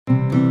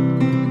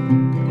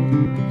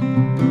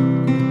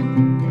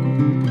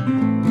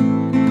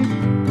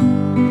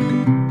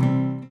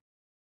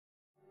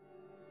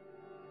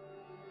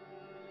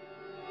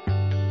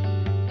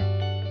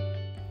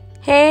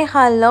Hey,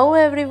 hello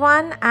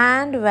everyone,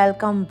 and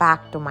welcome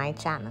back to my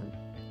channel.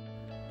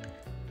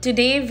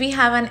 Today we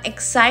have an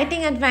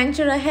exciting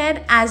adventure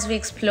ahead as we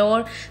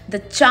explore the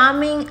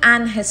charming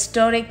and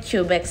historic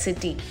Quebec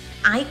city.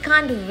 I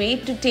can't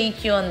wait to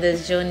take you on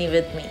this journey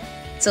with me.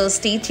 So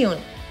stay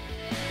tuned.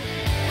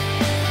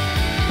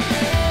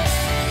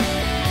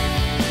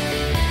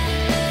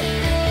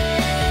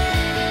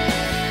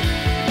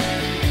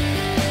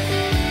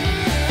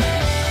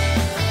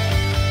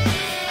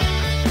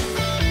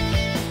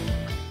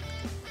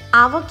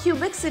 Our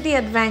Quebec City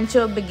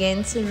adventure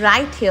begins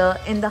right here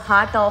in the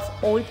heart of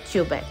Old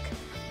Quebec.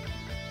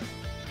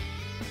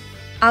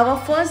 Our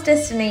first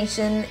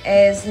destination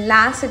is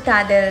La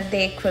Citadel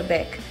de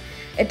Quebec.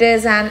 It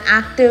is an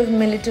active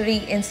military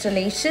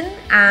installation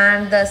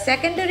and the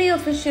secondary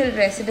official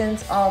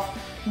residence of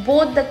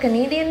both the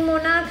Canadian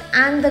monarch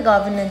and the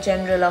Governor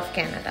General of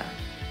Canada.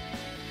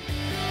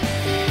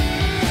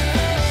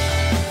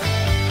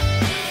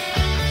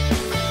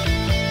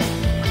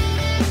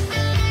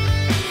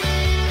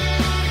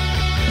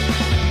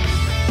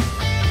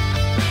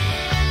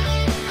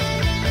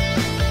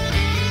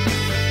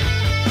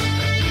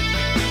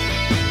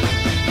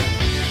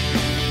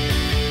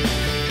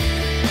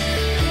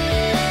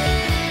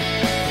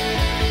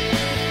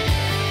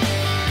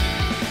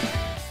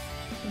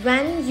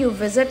 When you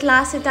visit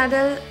La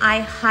Citadel,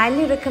 I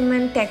highly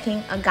recommend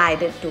taking a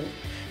guided tour.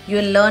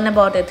 You'll learn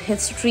about its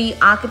history,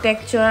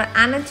 architecture,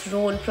 and its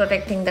role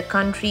protecting the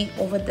country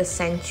over the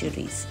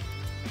centuries.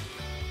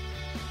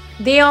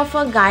 They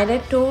offer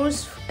guided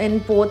tours in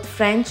both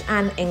French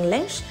and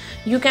English.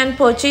 You can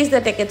purchase the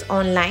tickets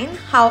online.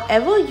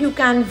 However, you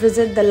can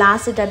visit the La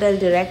Citadel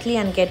directly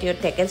and get your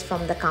tickets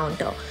from the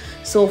counter.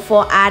 So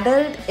for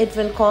adult, it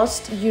will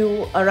cost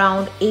you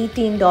around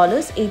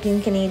 $18,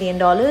 18 Canadian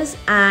dollars,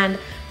 and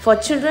for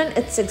children,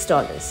 it's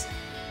 $6.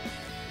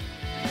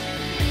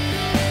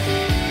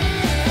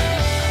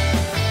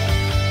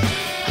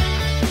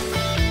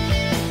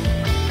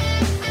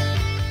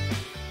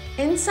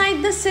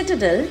 Inside the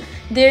citadel,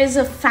 there is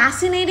a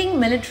fascinating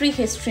military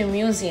history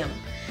museum.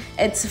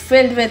 It's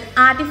filled with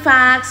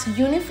artifacts,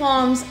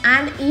 uniforms,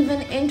 and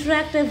even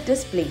interactive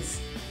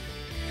displays.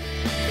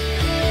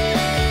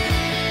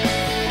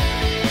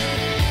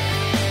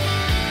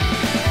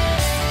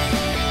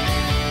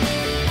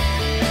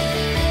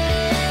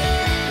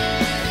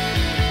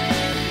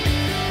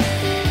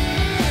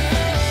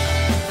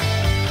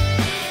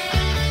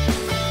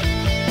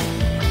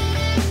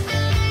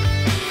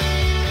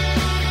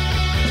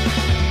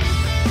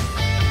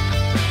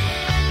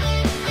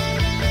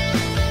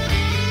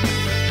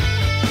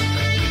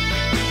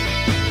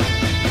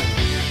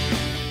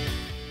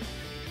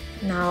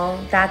 Now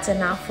that's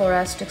enough for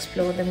us to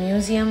explore the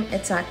museum.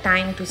 It's our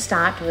time to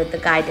start with the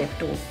guided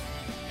tour.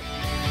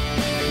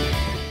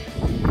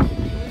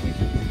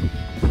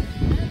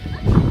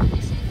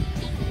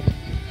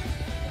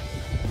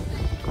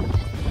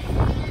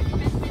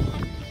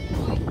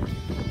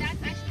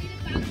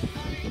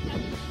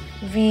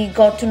 We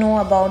got to know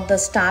about the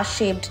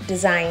star-shaped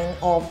design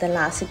of the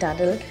La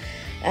Citadel,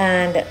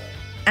 and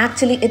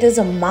actually it is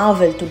a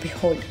marvel to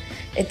behold.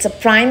 It's a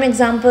prime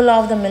example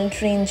of the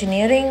military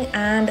engineering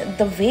and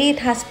the way it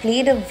has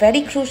played a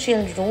very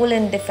crucial role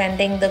in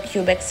defending the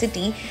Quebec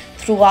city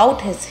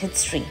throughout its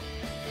history.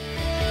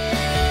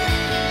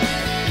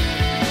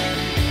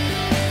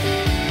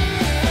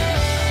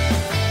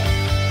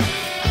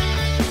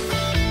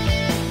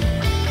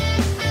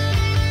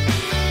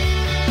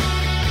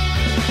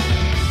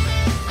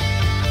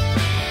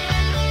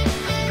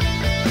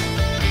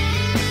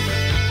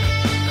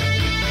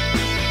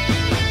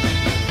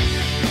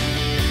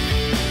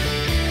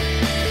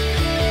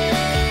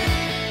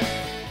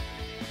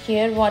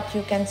 Here what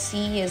you can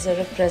see is a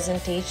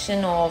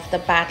representation of the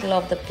Battle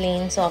of the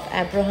Plains of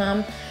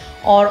Abraham,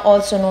 or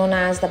also known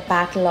as the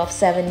Battle of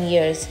 7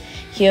 Years.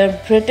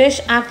 Here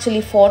British actually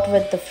fought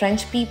with the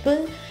French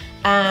people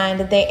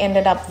and they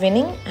ended up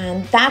winning,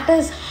 and that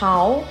is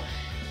how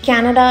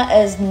Canada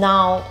is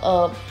now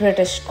a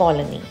British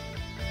colony.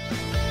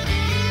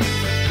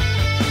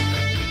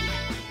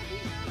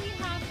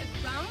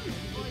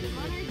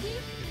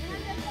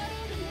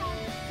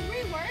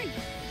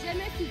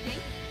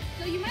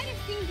 So you might have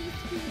seen these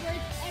two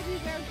words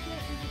everywhere here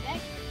in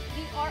Quebec.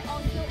 They are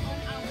also on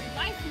our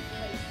license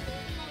plate. So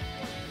it's called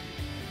for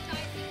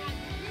typing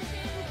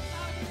ammunition,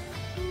 powder,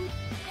 food,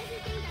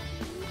 everything that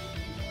we need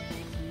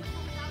in order to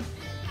hold out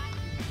an attack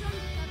from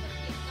the top of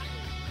the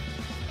examiner.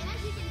 And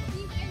as you can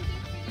see, when the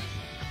British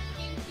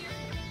came here,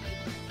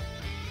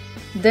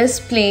 this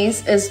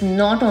place is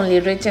not only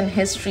rich in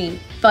history,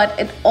 but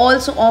it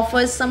also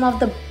offers some of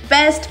the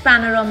best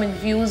panoramic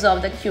views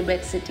of the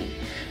Quebec city.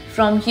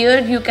 From here,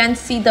 you can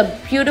see the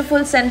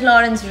beautiful St.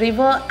 Lawrence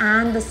River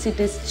and the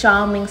city's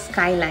charming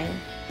skyline.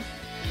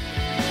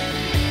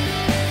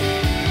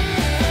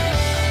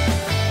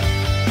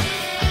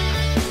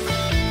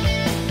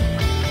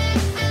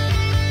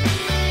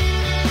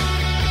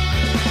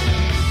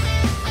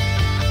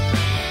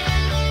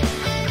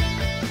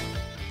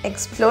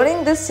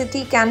 exploring this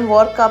city can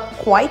work up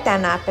quite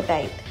an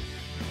appetite.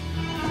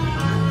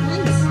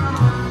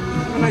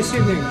 Nice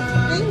evening.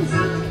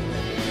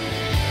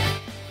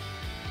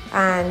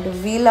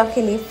 And we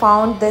luckily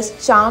found this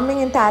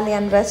charming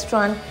Italian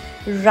restaurant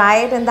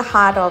right in the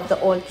heart of the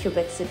Old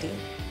Quebec city.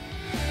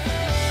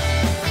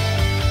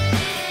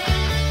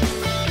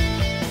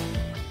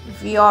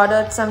 We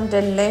ordered some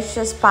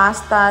delicious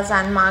pastas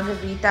and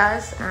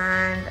margaritas,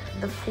 and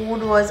the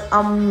food was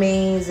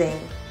amazing.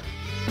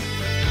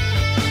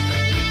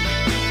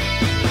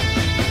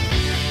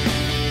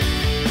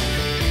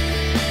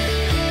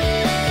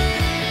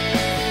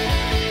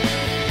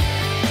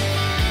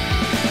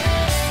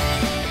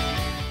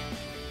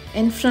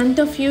 In front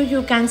of you,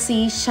 you can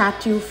see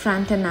Chateau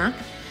Frontenac.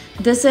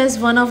 This is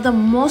one of the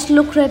most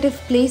lucrative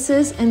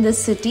places in the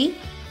city,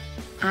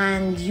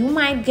 and you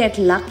might get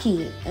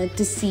lucky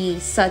to see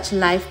such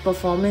live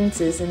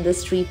performances in the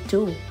street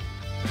too.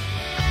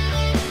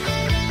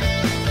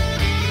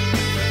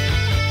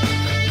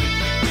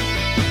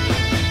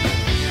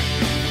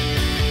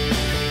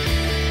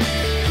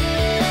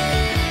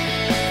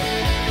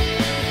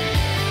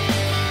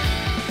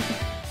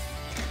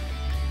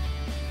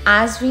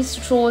 As we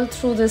stroll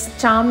through this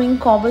charming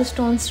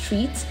cobblestone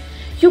streets,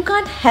 you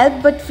can't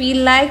help but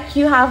feel like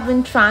you have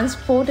been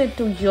transported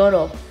to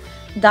Europe.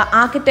 The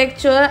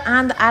architecture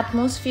and the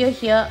atmosphere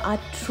here are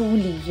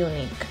truly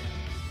unique.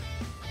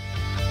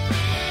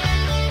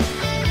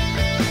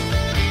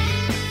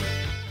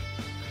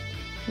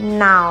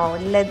 Now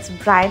let's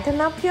brighten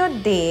up your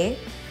day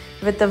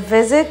with a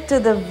visit to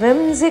the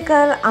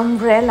whimsical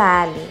Umbrella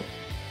Alley.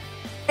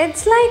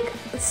 It's like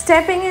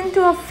stepping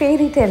into a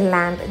fairy tale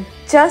land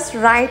just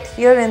right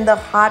here in the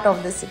heart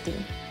of the city.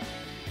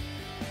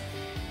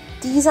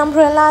 These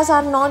umbrellas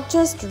are not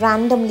just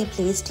randomly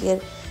placed here.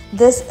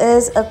 This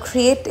is a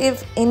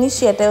creative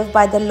initiative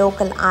by the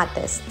local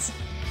artists.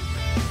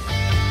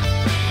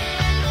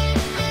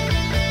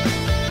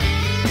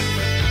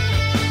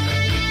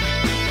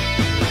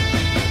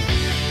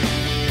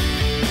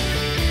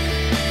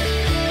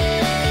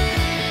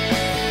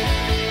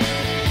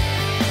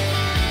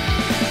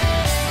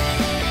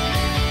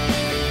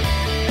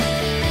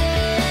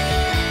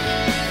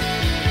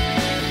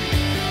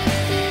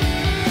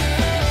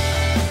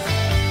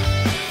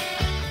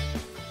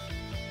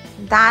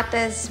 That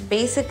is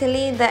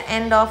basically the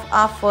end of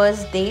our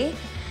first day.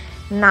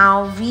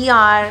 Now we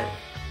are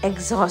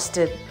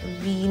exhausted.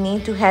 We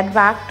need to head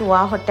back to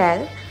our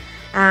hotel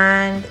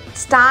and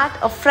start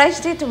a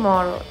fresh day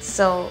tomorrow.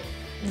 So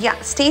yeah,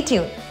 stay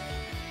tuned.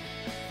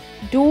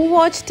 Do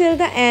watch till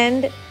the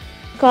end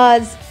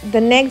because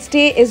the next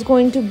day is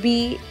going to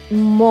be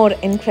more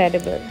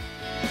incredible.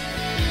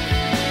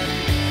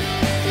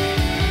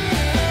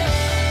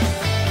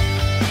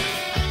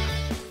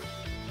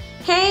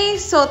 Hey,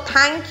 so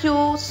thank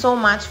you so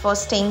much for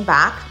staying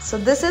back. So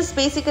this is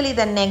basically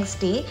the next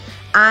day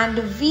and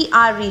we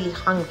are really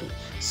hungry.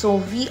 So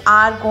we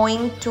are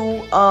going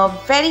to a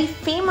very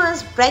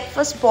famous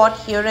breakfast spot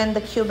here in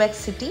the Quebec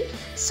city.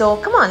 So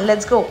come on,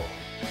 let's go.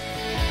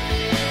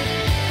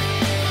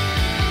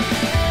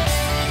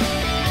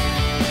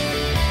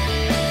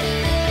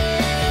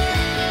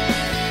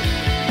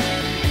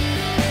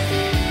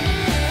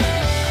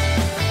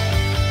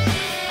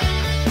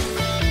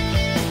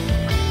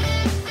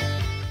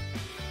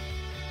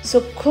 So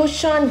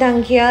Cochon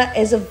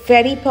is a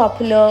very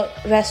popular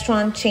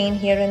restaurant chain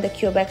here in the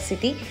Quebec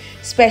city,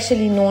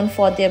 especially known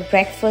for their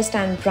breakfast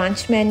and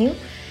brunch menu.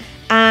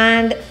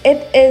 And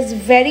it is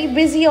very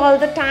busy all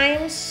the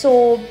time,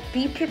 so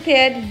be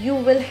prepared. You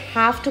will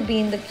have to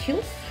be in the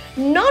queue.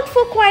 Not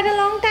for quite a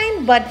long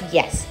time, but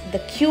yes, the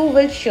queue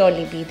will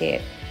surely be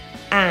there.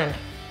 And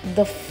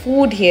the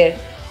food here,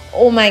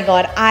 oh my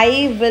god,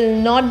 I will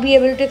not be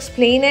able to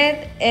explain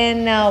it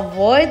in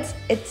words.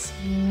 It's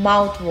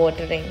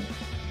mouth-watering.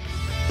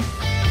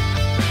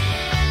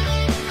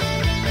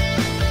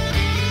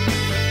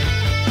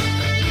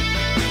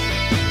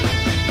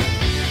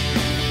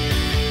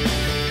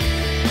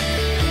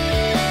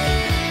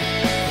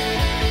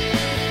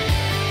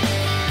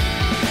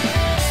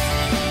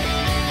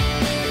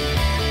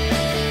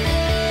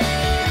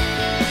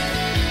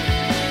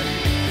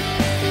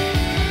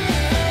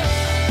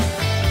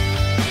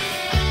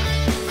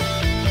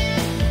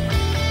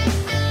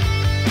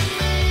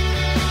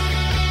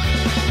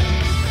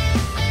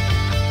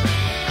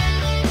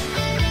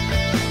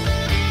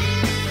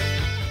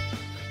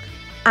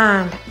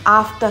 And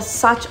after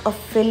such a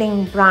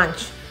filling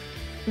brunch,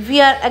 we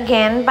are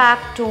again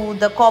back to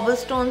the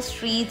cobblestone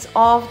streets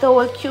of the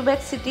old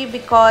Quebec city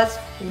because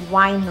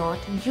why not?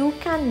 You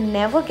can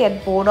never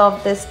get bored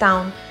of this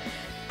town.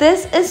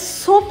 This is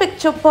so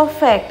picture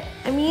perfect.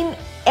 I mean,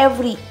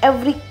 every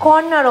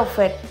corner of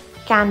it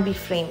can be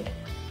framed.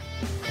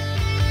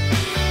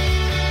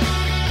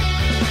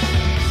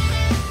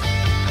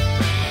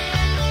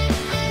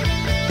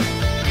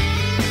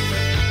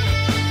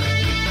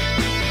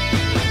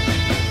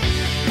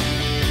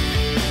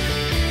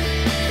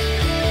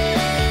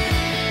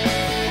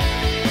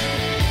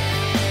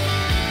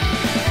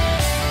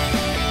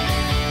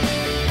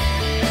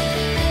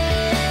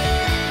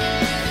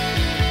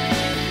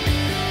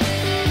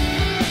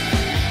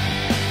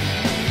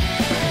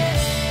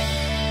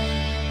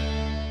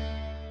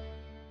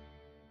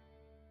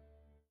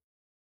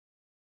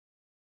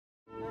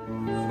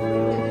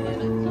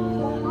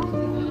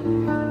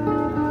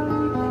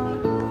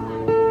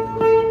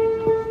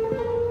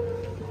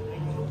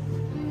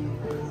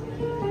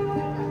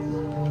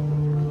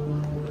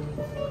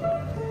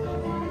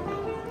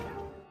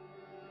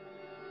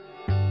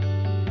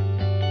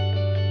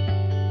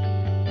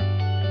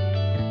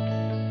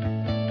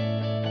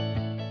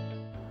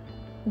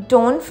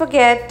 don't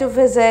forget to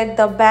visit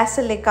the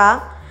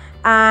Basilica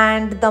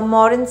and the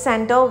Morrin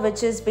Center,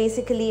 which is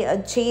basically a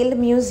jail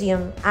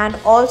museum, and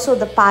also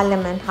the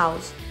Parliament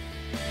House.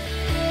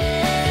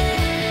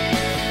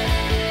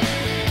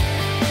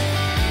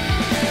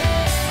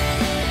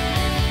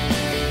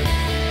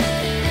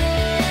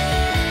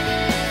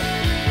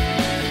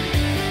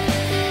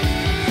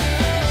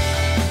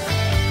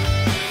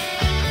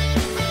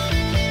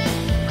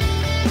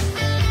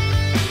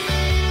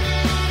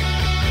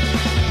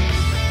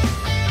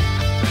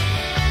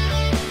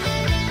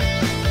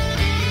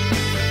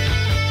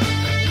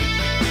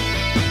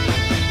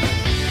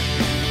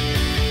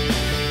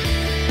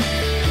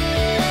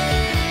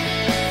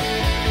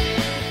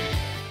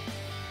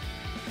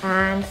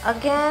 And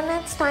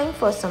again, it's time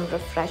for some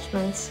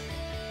refreshments.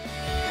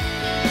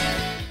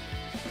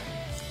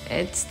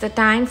 It's the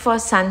time for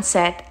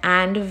sunset,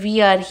 and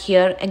we are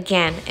here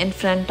again in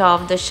front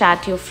of the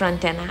Chateau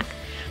Frontenac.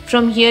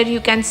 From here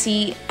you can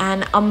see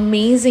an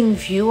amazing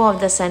view of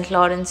the St.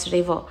 Lawrence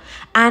River,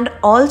 and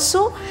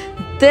also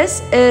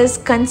this is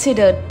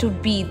considered to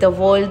be the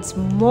world's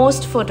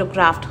most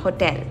photographed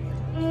hotel.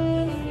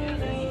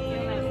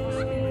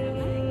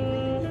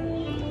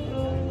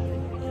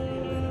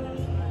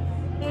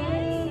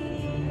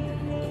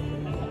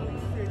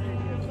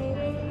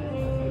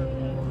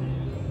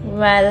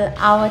 Well,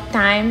 our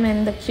time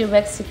in the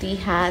Quebec city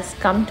has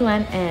come to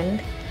an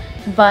end,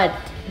 but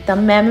the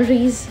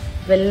memories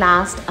will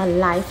last a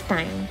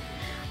lifetime.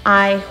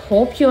 I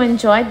hope you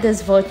enjoyed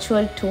this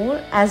virtual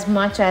tour as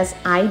much as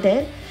I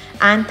did,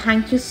 and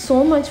thank you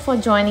so much for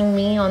joining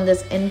me on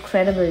this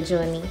incredible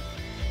journey.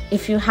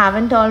 If you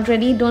haven't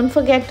already, don't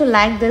forget to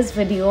like this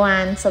video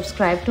and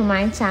subscribe to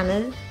my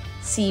channel.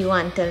 See you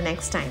until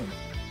next time.